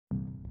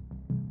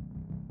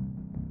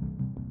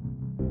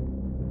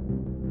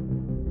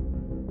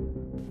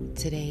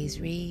Today's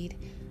read,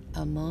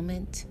 A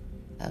Moment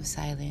of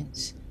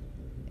Silence,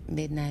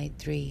 Midnight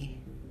 3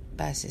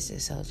 by Sister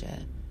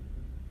Soldier.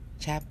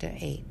 Chapter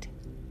 8,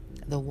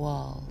 The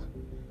Wall,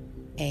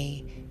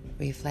 A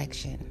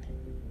Reflection.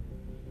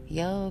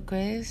 Yo,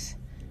 Chris,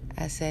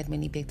 I said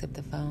when he picked up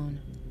the phone.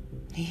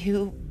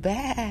 You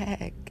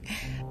back?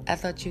 I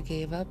thought you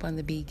gave up on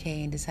the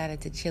BK and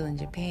decided to chill in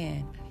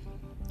Japan.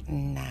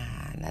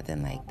 Nah,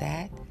 nothing like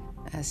that,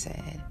 I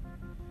said.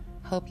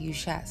 Hope you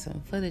shot some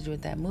footage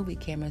with that movie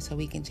camera so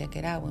we can check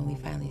it out when we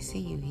finally see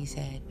you, he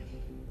said.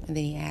 And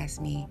then he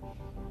asked me,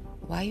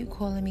 why you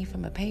calling me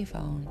from a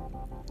payphone?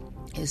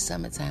 It's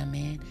summertime,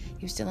 man.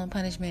 You still on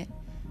punishment?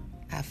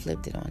 I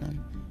flipped it on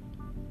him.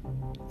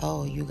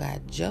 Oh, you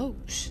got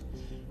jokes?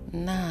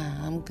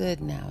 Nah, I'm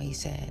good now, he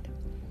said.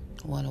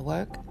 Want to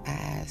work? I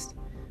asked.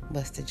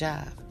 What's the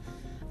job?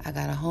 I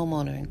got a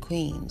homeowner in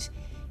Queens.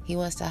 He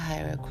wants to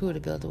hire a crew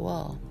to build a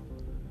wall.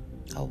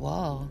 A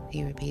wall,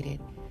 he repeated.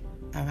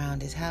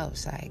 Around his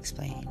house, I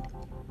explained.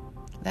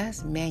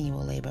 That's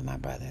manual labor, my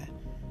brother.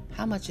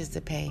 How much is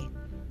the pay?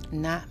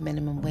 Not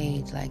minimum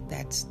wage, like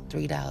that's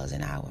 $3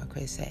 an hour,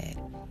 Chris said.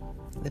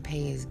 The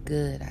pay is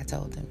good, I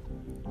told him.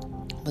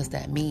 What's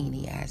that mean,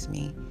 he asked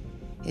me.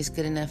 It's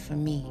good enough for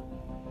me.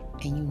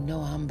 And you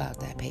know I'm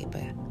about that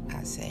paper,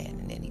 I said,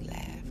 and then he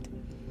laughed.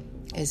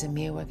 Is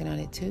Amir working on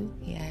it too,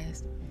 he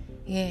asked.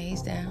 Yeah,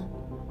 he's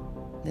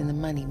down. Then the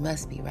money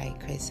must be right,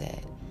 Chris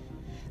said.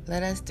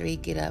 Let us three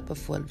get up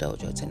before the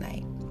dojo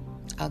tonight.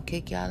 I'll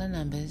kick y'all the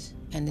numbers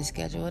and the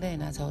schedule it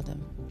in, I told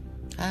him.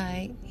 All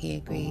right, he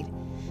agreed.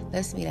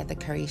 Let's meet at the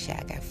Curry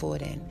Shack at 4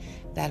 then.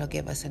 That'll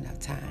give us enough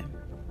time.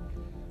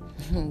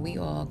 We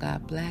all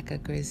got blacker,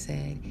 Chris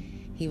said.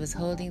 He was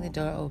holding the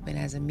door open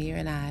as Amir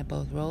and I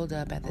both rolled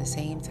up at the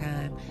same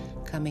time,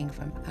 coming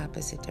from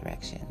opposite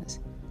directions.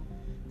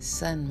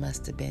 Sun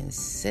must have been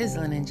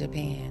sizzling in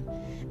Japan.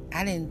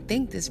 I didn't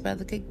think this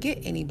brother could get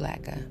any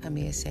blacker,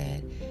 Amir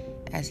said,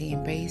 as he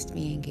embraced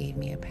me and gave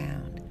me a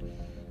pound.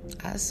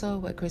 I saw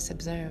what Chris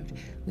observed.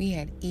 We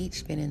had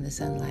each been in the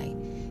sunlight,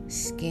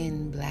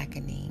 skin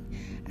blackening.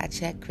 I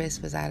checked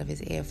Chris was out of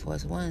his Air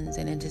Force Ones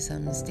and into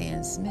some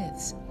Stan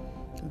Smiths.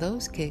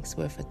 Those kicks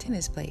were for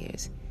tennis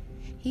players.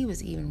 He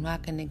was even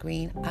rocking the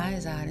green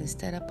Izod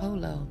instead of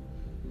polo.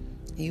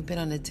 You been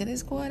on the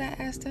tennis court? I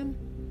asked him.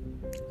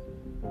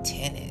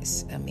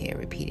 Tennis, Amir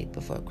repeated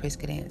before Chris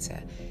could answer,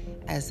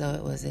 as though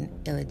it was an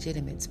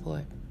illegitimate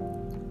sport.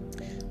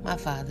 My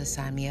father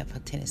signed me up for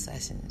tennis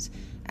lessons.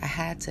 I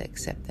had to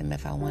accept them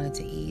if I wanted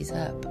to ease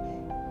up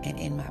and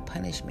end my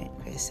punishment,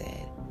 Chris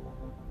said.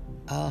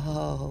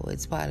 Oh,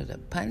 it's part of the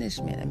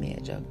punishment, Amir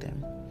joked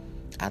him.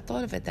 I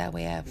thought of it that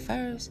way at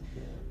first,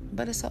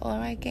 but it's an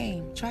alright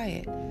game. Try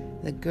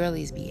it. The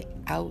girlies be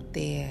out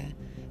there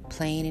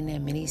playing in their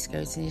mini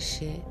skirts and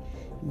shit,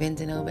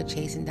 bending over,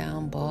 chasing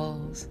down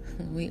balls.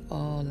 We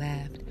all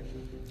laughed.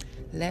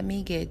 Let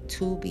me get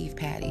 2 beef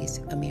patties,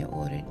 Amir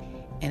ordered,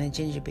 and a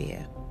ginger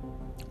beer.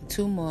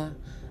 2 more.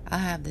 I'll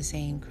have the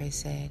same, Chris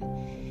said.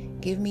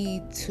 Give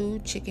me 2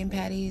 chicken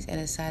patties and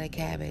a side of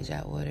cabbage, I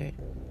ordered,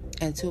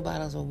 and 2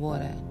 bottles of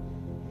water.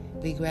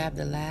 We grabbed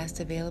the last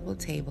available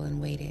table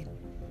and waited.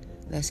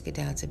 Let's get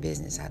down to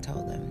business, I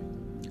told them.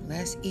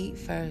 Let's eat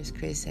first,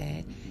 Chris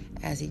said,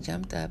 as he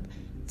jumped up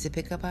to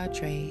pick up our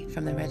tray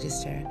from the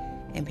register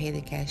and pay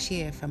the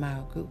cashier from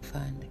our group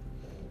fund.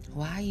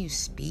 Why are you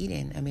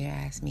speeding? Amir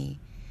asked me.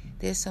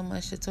 There's so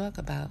much to talk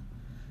about.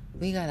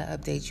 We gotta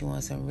update you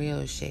on some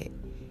real shit.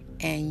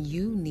 And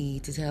you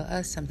need to tell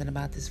us something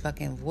about this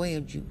fucking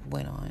voyage you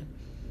went on.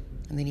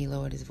 And then he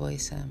lowered his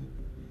voice some.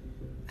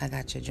 I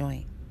got your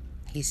joint,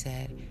 he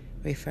said,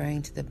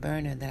 referring to the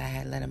burner that I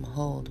had let him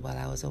hold while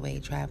I was away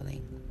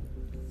traveling.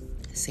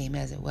 Same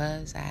as it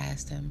was, I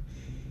asked him,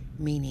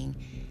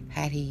 meaning,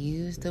 had he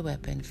used the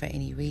weapon for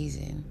any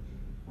reason?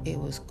 It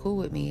was cool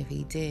with me if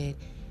he did,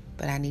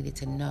 but I needed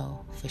to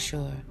know for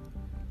sure.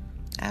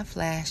 I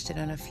flashed it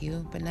on a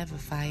few, but never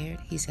fired,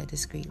 he said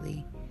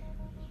discreetly.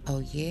 Oh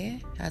yeah?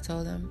 I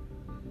told him.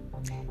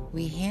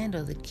 We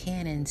handle the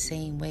cannon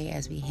same way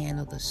as we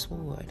handle the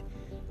sword,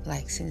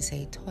 like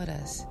Sensei taught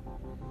us.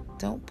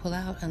 Don't pull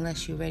out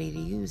unless you're ready to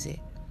use it.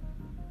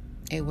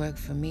 It worked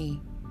for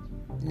me.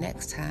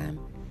 Next time,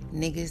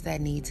 niggas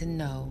that need to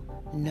know,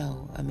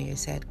 Amir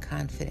said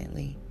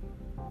confidently.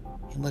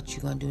 And what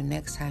you gonna do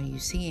next time you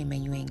see him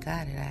and you ain't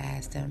got it, I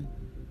asked him.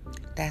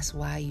 That's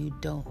why you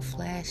don't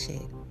flash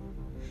it.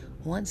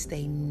 Once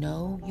they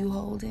know you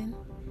holding,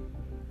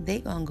 they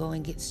gonna go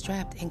and get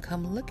strapped and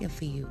come looking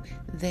for you.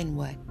 Then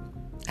what?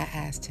 I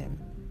asked him,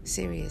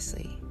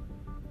 seriously.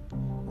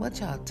 What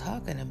y'all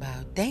talking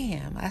about?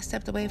 Damn, I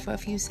stepped away for a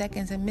few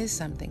seconds and missed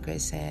something,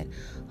 Chris said,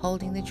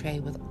 holding the tray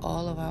with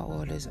all of our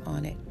orders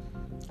on it.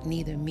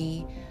 Neither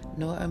me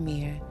nor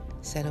Amir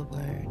said a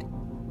word.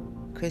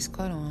 Chris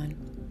caught on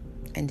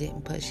and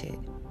didn't push it.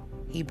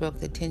 He broke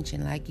the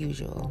tension like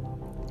usual.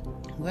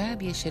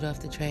 Grab your shit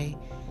off the tray.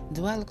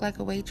 Do I look like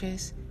a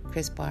waitress?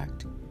 Chris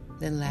barked,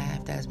 then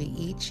laughed as we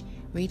each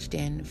reached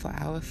in for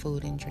our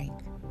food and drink.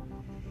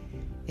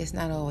 It's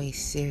not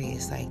always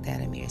serious like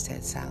that, Amir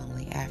said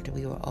solemnly after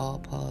we were all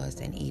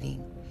paused and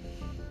eating.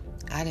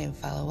 I didn't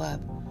follow up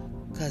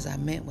because I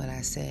meant what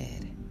I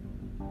said.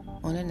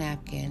 On a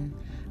napkin,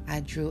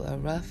 I drew a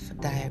rough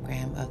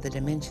diagram of the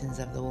dimensions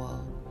of the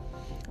wall.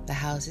 The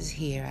house is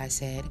here, I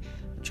said,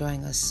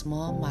 drawing a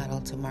small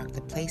model to mark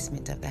the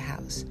placement of the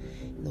house.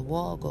 The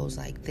wall goes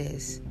like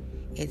this.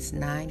 It's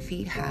 9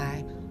 feet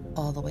high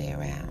all the way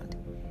around.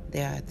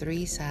 There are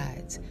 3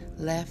 sides,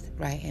 left,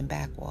 right, and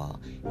back wall,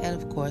 and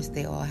of course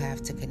they all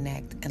have to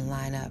connect and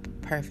line up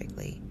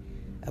perfectly.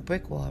 A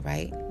brick wall,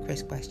 right?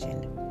 Chris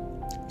questioned.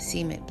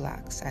 Cement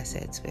blocks, I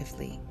said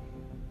swiftly.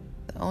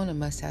 The owner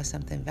must have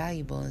something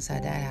valuable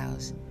inside that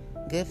house.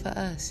 Good for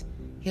us.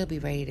 He'll be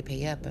ready to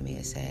pay up,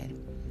 Amir said.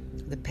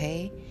 The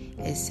pay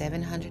is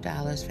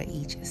 $700 for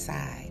each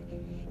side.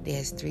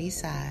 There's 3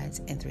 sides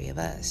and 3 of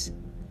us.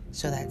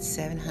 So that's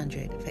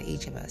 $700 for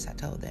each of us, I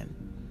told them.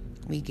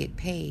 We get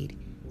paid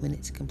when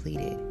it's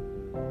completed.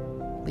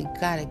 We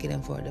gotta get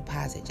him for a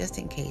deposit, just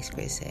in case,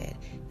 Chris said,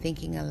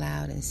 thinking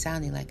aloud and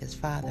sounding like his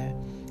father,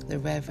 the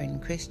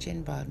Reverend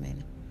Christian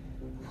Broadman.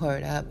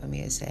 Word up,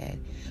 Amir said.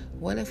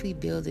 What if we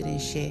build it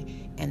and shit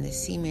and the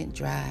cement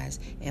dries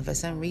and for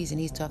some reason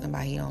he's talking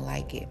about he don't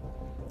like it?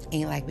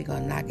 Ain't like we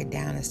gonna knock it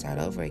down and start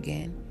over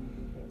again.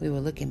 We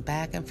were looking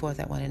back and forth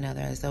at one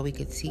another as though we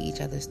could see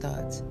each other's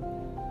thoughts.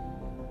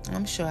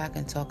 I'm sure I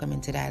can talk him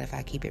into that if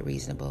I keep it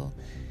reasonable.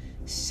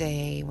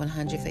 Say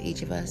 $100 for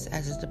each of us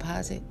as a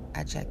deposit.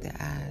 I checked their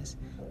eyes.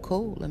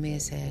 Cool, Amir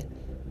said,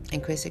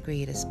 and Chris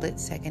agreed a split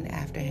second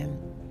after him.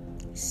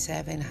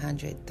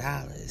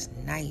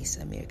 $700. Nice,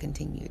 Amir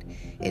continued.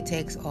 It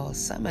takes all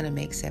summer to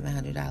make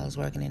 $700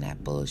 working in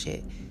that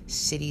bullshit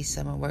city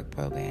summer work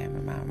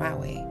program around my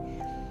way.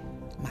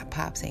 My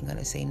pops ain't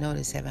gonna say no to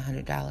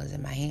 $700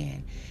 in my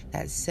hand.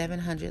 That's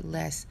 $700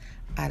 less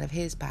out of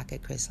his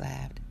pocket, Chris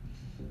laughed.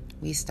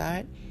 We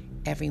start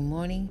every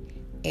morning,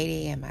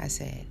 8 a.m., I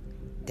said.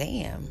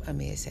 Damn,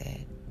 Amir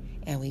said.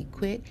 And we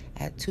quit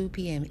at 2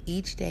 p.m.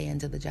 each day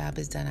until the job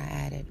is done, I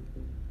added.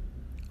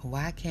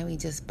 Why can't we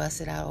just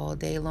bust it out all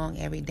day long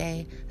every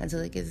day until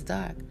it gets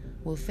dark?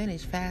 We'll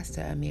finish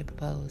faster, Amir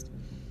proposed.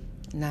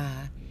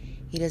 Nah,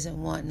 he doesn't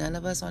want none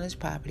of us on his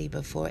property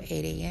before 8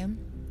 a.m.,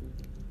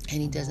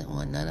 and he doesn't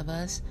want none of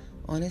us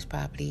on his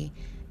property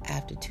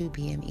after 2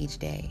 p.m. each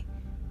day.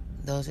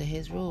 Those are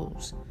his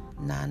rules,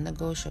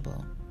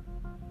 non-negotiable.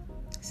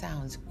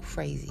 Sounds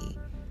crazy.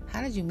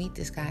 How did you meet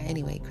this guy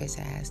anyway? Chris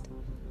asked.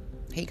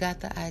 He got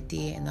the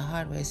idea in the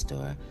hardware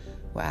store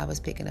where I was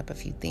picking up a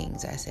few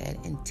things, I said,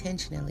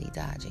 intentionally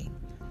dodging.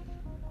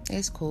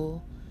 It's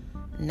cool.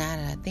 Now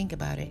that I think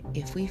about it,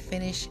 if we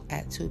finish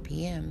at 2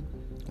 p.m.,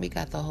 we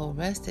got the whole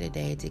rest of the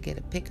day to get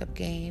a pickup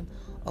game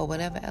or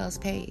whatever else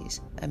pays,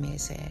 Amir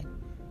said.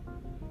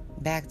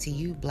 Back to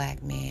you,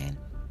 black man,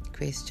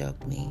 Chris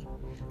joked me.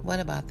 What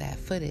about that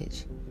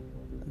footage?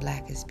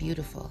 Black is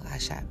beautiful, I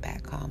shot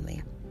back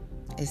calmly.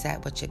 Is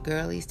that what your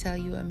girlies tell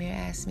you, Amir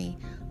asked me,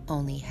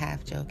 only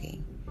half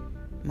joking.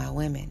 My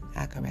women,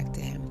 I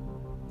corrected him.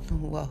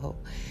 Whoa,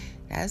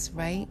 that's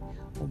right,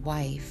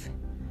 wife,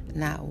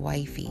 not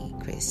wifey,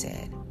 Chris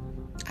said.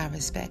 I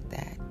respect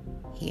that,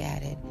 he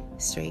added,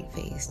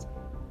 straight-faced,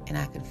 and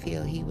I could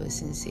feel he was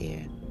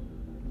sincere.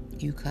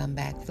 You come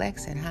back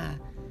flexing, huh?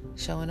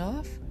 Showing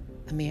off?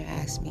 Amir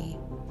asked me.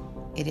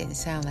 It didn't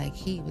sound like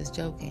he was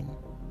joking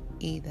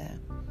either.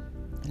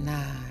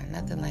 Nah,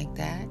 nothing like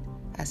that,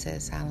 I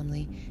said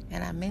solemnly,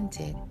 and I meant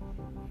it.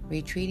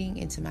 Retreating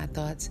into my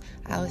thoughts,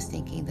 I was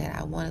thinking that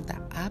I wanted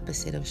the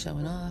opposite of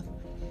showing off.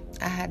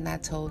 I had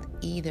not told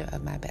either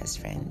of my best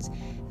friends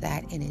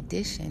that in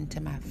addition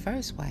to my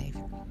first wife,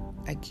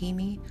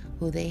 Akimi,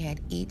 who they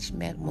had each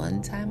met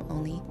one time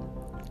only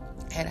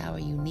at our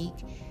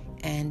unique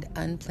and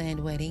unplanned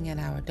wedding at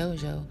our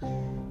dojo,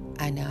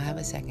 I now have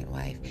a second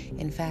wife.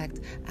 In fact,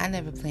 I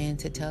never planned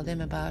to tell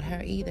them about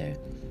her either.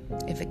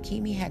 If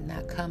Akimi had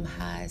not come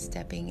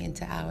high-stepping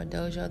into our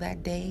dojo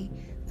that day,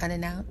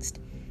 unannounced,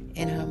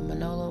 in her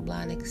Manolo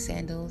Blahnik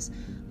sandals,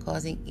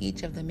 causing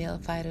each of the male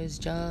fighters'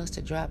 jaws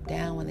to drop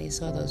down when they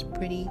saw those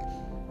pretty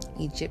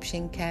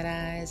Egyptian cat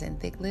eyes and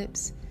thick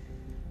lips,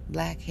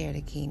 black-haired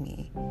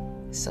Akimi,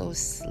 so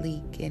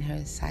sleek in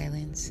her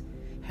silence,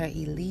 her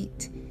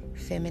elite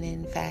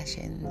feminine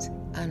fashions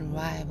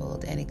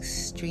unrivaled and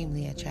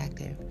extremely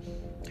attractive,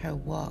 her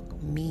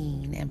walk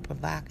mean and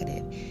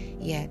provocative,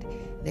 yet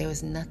there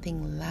was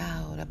nothing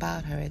loud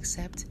about her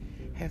except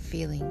her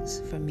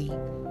feelings for me.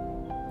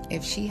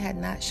 If she had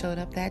not showed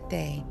up that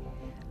day,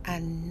 I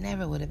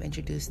never would have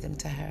introduced them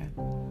to her.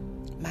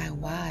 My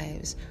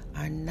wives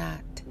are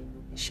not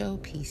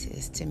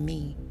showpieces to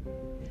me.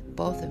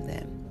 Both of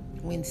them,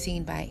 when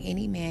seen by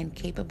any man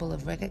capable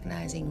of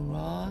recognizing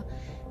raw,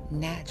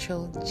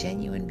 natural,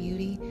 genuine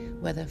beauty,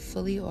 whether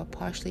fully or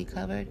partially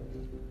covered,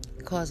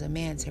 cause a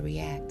man to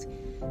react.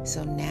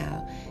 So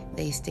now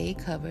they stay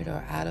covered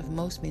or out of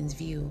most men's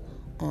view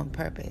on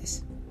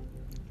purpose.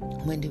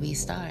 When do we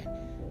start?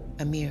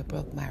 Amir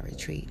broke my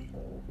retreat.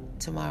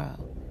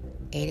 Tomorrow,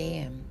 8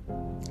 a.m.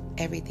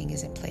 Everything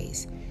is in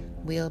place.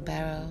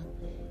 Wheelbarrow,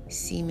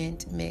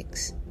 cement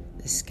mix,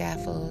 the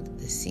scaffold,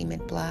 the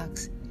cement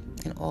blocks,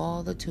 and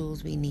all the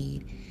tools we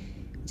need.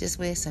 Just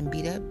wear some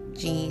beat-up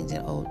jeans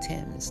and old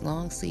Timbs,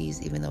 long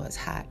sleeves even though it's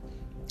hot,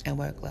 and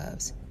wear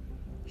gloves.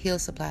 He'll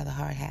supply the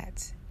hard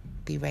hats.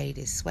 Be ready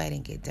to sweat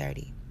and get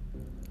dirty.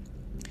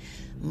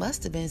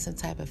 Must have been some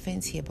type of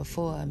fence here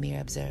before,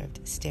 Amir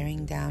observed,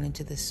 staring down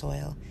into the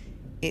soil.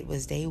 It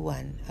was day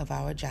 1 of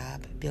our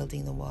job,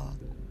 building the wall.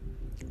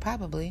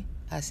 Probably,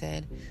 I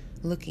said,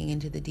 looking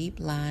into the deep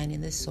line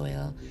in the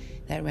soil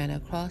that ran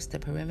across the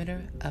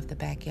perimeter of the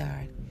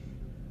backyard.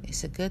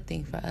 It's a good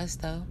thing for us,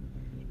 though.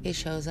 It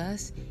shows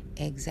us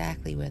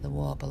exactly where the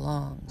wall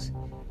belongs.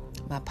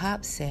 My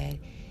pops said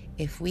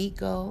if we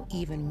go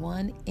even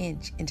 1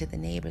 inch into the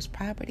neighbor's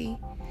property,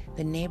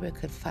 the neighbor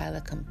could file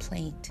a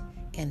complaint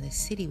and the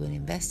city would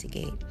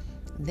investigate,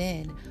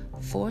 then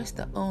force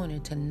the owner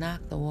to knock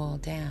the wall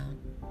down.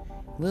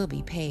 We'll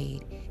be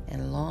paid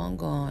and long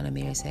gone,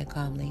 Amir said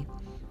calmly.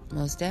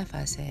 Most deaf,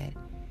 I said.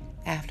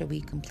 After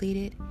we complete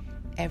it,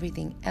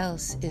 everything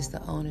else is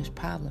the owner's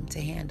problem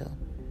to handle.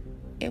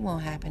 It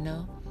won't happen,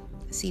 though.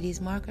 See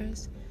these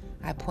markers?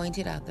 I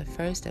pointed out the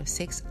first of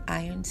 6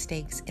 iron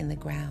stakes in the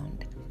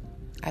ground.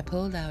 I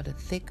pulled out a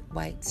thick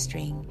white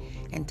string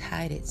and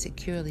tied it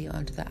securely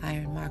onto the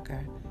iron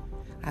marker.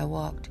 I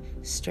walked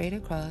straight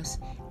across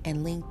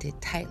and linked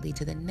it tightly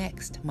to the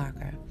next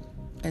marker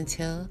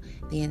until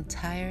the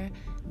entire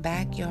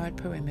backyard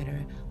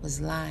perimeter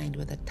was lined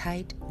with a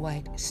tight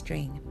white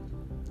string.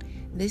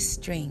 This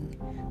string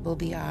will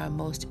be our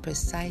most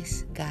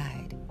precise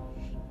guide.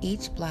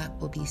 Each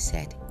block will be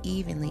set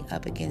evenly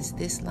up against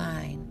this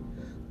line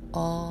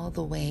all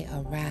the way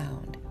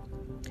around.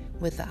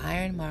 With the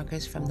iron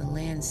markers from the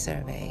land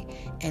survey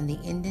and the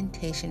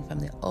indentation from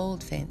the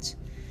old fence,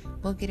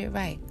 we'll get it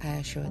right, I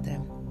assured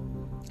them.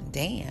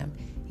 Damn,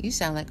 you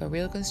sound like a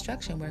real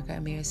construction worker,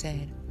 Amir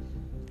said.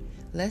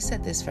 Let's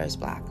set this first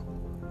block.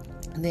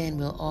 Then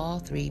we'll all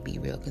 3 be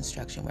real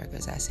construction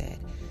workers, I said,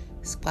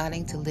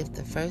 squatting to lift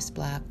the first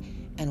block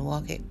and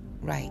walk it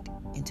right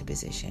into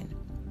position.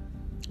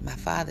 My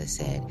father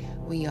said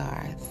we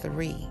are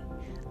 3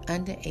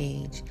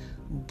 underage,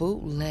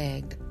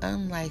 bootlegged,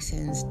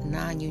 unlicensed,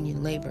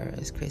 non-union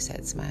laborers, Chris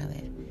said,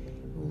 smiling.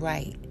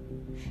 Right.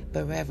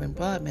 But Reverend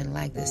Broadman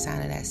liked the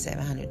sound of that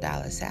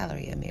 $700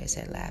 salary, Amir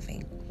said,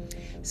 laughing.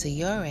 So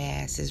your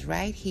ass is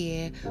right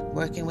here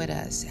working with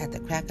us at the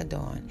crack of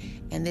dawn,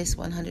 and this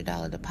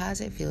 $100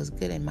 deposit feels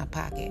good in my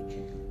pocket.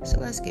 So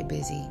let's get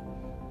busy.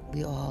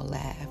 We all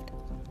laughed.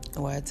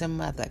 Word to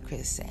mother,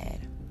 Chris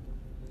said.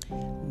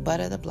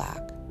 Butter the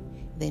block,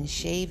 then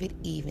shave it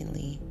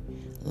evenly.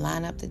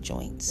 Line up the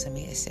joints,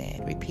 Amir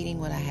said, repeating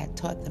what I had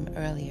taught them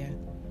earlier.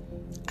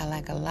 I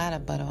like a lot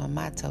of butter on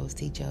my toast,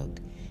 he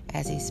joked,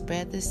 as he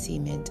spread the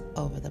cement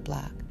over the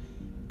block.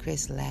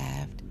 Chris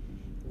laughed.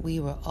 We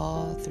were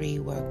all 3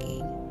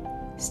 working,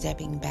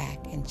 stepping back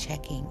and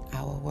checking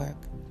our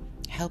work,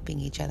 helping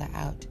each other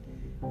out.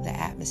 The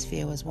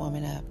atmosphere was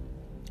warming up.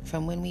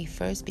 From when we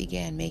first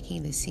began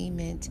making the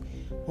cement,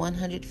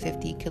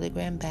 150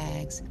 kilogram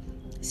bags,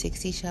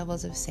 60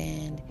 shovels of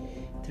sand,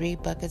 3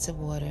 buckets of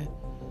water,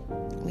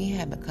 we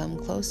had become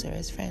closer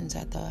as friends,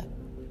 I thought.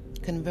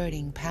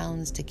 Converting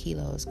pounds to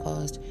kilos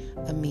caused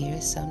Amir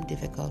some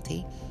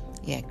difficulty,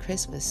 yet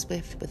Chris was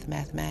swift with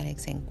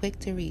mathematics and quick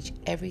to reach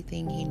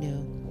everything he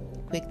knew,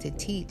 quick to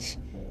teach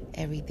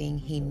everything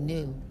he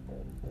knew.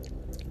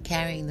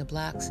 Carrying the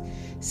blocks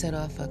set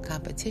off a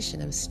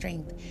competition of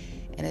strength,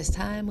 and as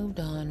time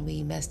moved on,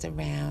 we messed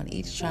around,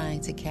 each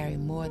trying to carry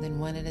more than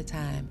one at a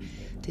time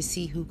to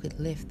see who could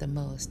lift the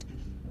most.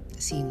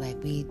 It seemed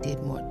like we did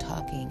more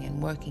talking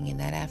and working in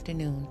that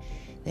afternoon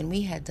than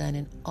we had done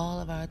in all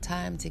of our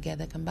time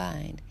together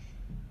combined.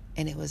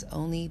 And it was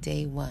only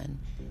day 1,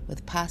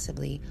 with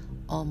possibly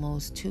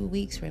almost 2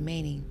 weeks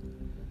remaining.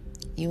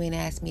 You ain't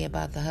asked me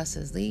about the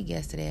Hustlers League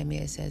yesterday,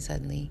 Amir said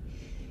suddenly.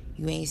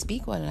 You ain't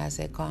speak on it, I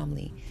said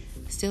calmly,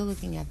 still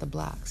looking at the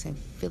blocks and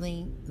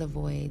filling the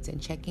voids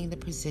and checking the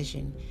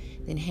precision,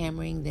 then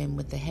hammering them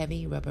with the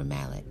heavy rubber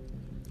mallet.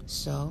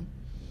 So,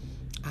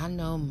 I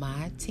know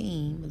my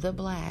team, the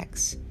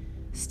Blacks,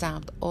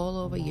 stomped all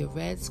over your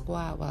red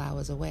squad while I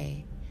was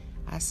away.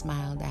 I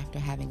smiled after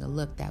having a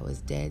look that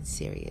was dead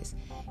serious.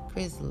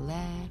 Chris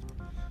laughed.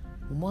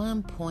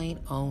 1 point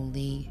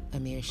only,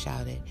 Amir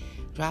shouted,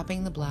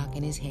 dropping the block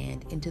in his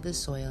hand into the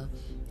soil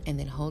and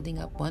then holding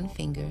up one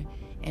finger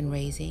and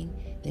raising,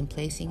 then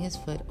placing his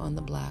foot on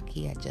the block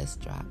he had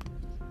just dropped.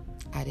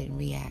 I didn't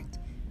react,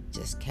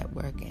 just kept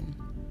working.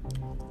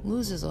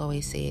 Losers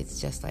always say it's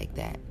just like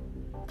that,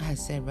 I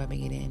said,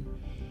 rubbing it in.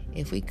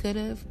 If we could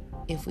have,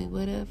 if we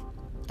would have,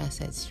 I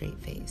said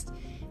straight-faced.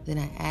 Then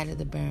I added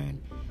the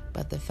burn.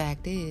 But the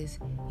fact is,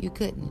 you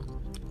couldn't.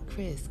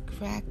 Chris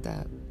cracked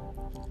up.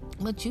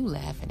 What you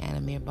laughing at,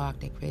 Amir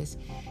barked at Chris.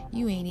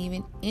 You ain't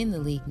even in the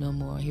league no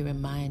more, he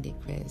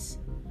reminded Chris.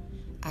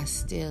 I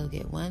still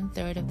get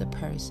 1/3 of the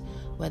purse,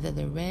 whether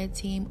the red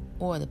team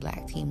or the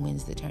black team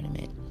wins the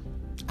tournament.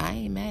 I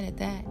ain't mad at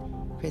that,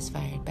 Chris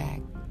fired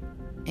back.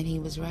 And he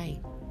was right.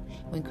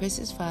 When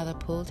Chris's father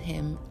pulled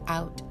him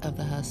out of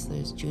the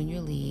Hustlers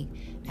Junior League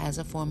as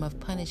a form of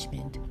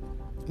punishment,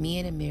 me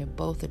and Amir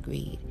both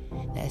agreed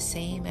the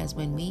same as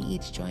when we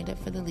each joined up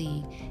for the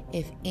league.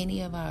 If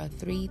any of our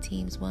 3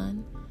 teams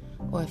won,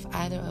 or if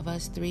either of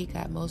us 3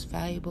 got most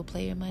valuable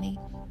player money,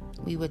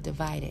 we would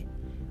divide it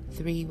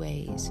 3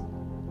 ways.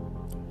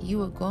 You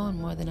were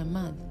gone more than a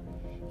month.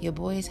 Your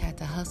boys had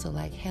to hustle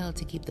like hell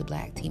to keep the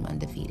black team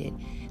undefeated.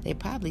 They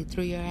probably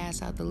threw your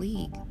ass out the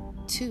league,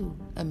 too,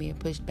 Amir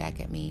pushed back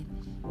at me.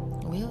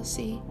 We'll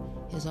see,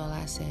 is all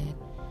I said.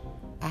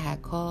 I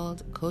had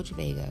called Coach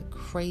Vega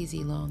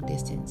crazy long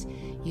distance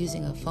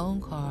using a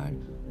phone card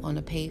on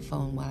a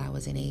payphone while I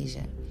was in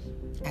Asia.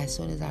 As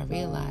soon as I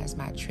realized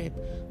my trip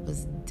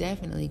was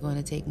definitely going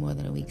to take more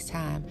than a week's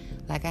time,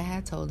 like I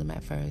had told him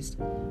at first,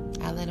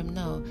 I let him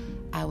know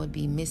I would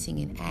be missing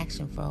in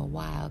action for a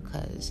while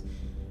because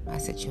my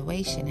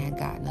situation had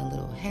gotten a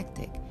little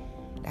hectic.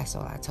 That's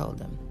all I told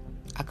him.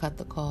 I cut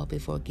the call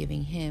before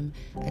giving him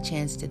a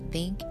chance to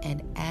think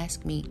and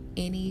ask me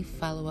any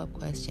follow-up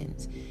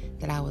questions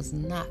that I was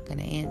not going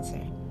to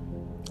answer.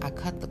 I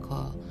cut the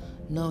call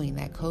knowing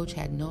that Coach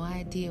had no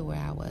idea where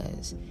I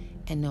was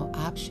and no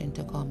option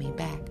to call me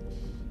back.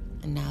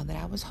 And now that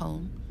I was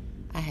home,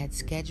 I had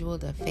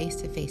scheduled a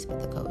face-to-face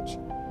with the coach.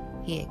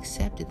 He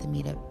accepted the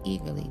meetup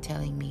eagerly,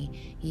 telling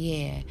me,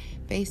 yeah,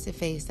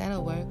 face-to-face,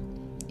 that'll work.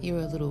 You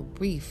were a little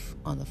brief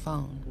on the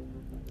phone.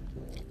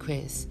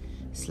 Chris,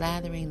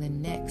 slathering the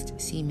next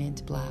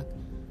cement block,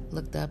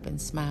 looked up and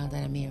smiled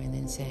at Amir and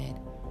then said,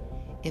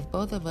 if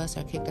both of us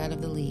are kicked out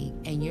of the league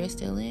and you're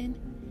still in,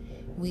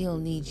 we'll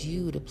need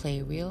you to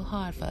play real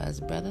hard for us,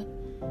 brother.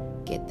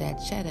 Get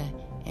that cheddar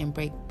and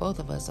break both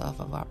of us off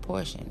of our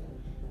portion.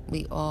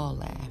 We all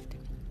laughed,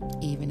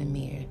 even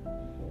Amir.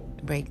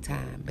 Break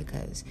time,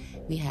 because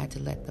we had to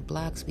let the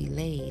blocks we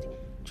laid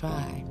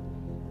dry.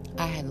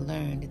 I had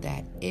learned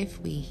that if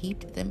we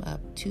heaped them up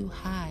too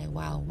high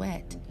while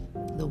wet,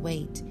 the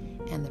weight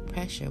and the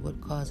pressure would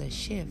cause a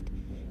shift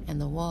and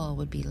the wall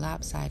would be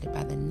lopsided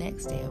by the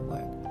next day of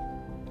work.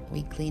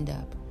 We cleaned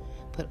up,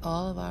 put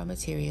all of our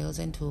materials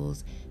and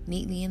tools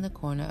neatly in the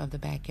corner of the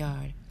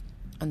backyard,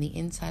 on the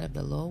inside of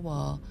the low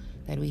wall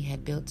that we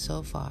had built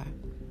so far,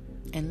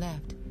 and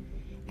left.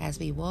 As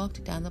we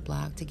walked down the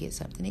block to get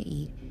something to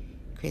eat,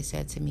 Chris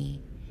said to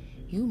me,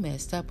 you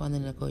messed up on the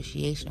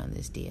negotiation on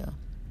this deal.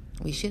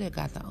 We should have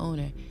got the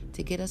owner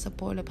to get us a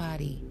porta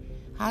potty.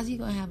 How's he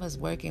going to have us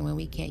working when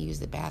we can't use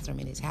the bathroom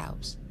in his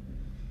house?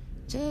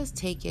 Just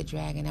take your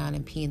dragon out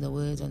and pee in the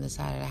woods on the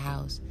side of the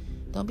house.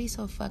 Don't be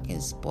so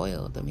fucking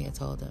spoiled, Amir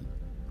told him.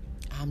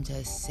 I'm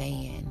just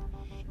saying,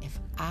 if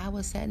I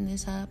was setting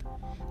this up,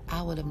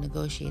 I would have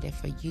negotiated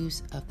for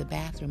use of the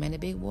bathroom and a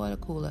big water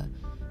cooler,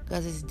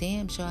 because it's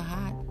damn sure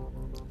hot.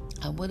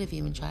 I would have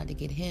even tried to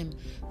get him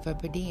for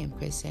per diem,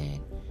 Chris said.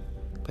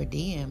 Per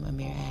diem,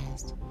 Amir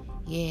asked.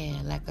 Yeah,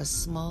 like a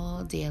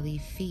small daily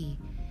fee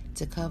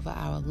to cover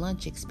our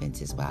lunch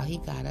expenses while he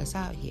got us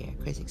out here,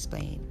 Chris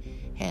explained.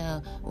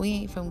 Hell, we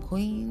ain't from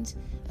Queens.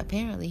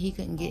 Apparently, he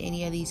couldn't get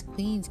any of these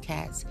Queens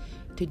cats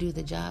to do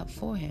the job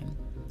for him.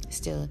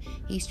 Still,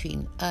 he's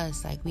treating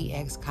us like we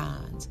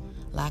ex-cons,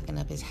 locking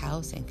up his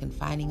house and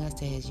confining us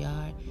to his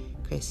yard,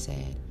 Chris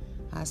said.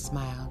 I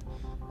smiled.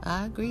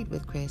 I agreed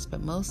with Chris,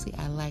 but mostly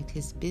I liked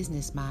his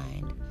business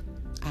mind.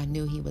 I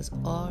knew he was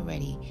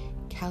already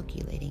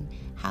calculating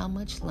how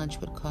much lunch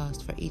would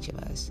cost for each of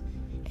us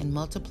and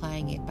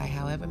multiplying it by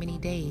however many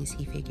days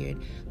he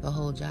figured the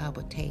whole job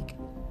would take,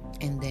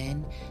 and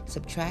then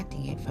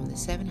subtracting it from the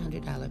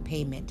 $700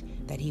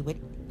 payment that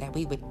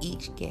we would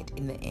each get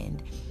in the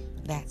end.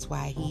 That's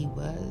why he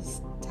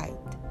was tight.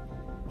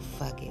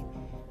 Fuck it.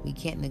 We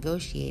can't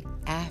negotiate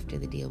after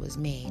the deal was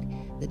made.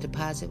 The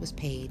deposit was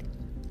paid,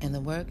 and the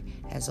work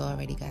has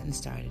already gotten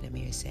started,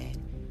 Amir said.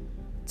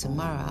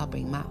 Tomorrow I'll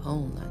bring my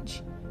own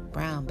lunch.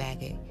 Brown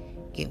bag it.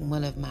 Get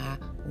one of my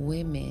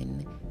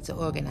women to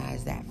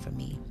organize that for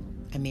me,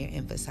 Amir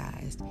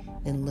emphasized,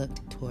 then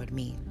looked toward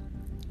me.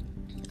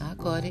 I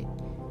caught it.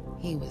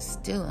 He was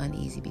still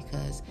uneasy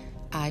because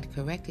I'd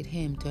corrected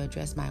him to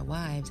address my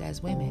wives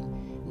as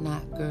women,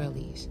 not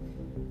girlies.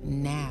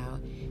 Now,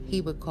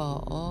 he would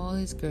call all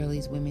his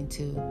girlies women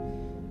too.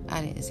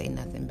 I didn't say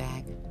nothing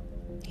back.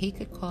 He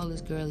could call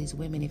his girlies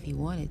women if he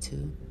wanted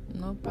to.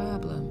 No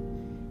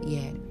problem.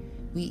 Yet,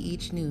 we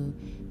each knew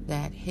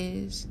that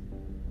his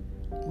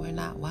were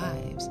not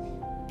wives,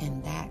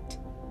 and that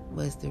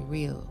was the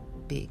real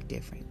big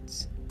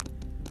difference.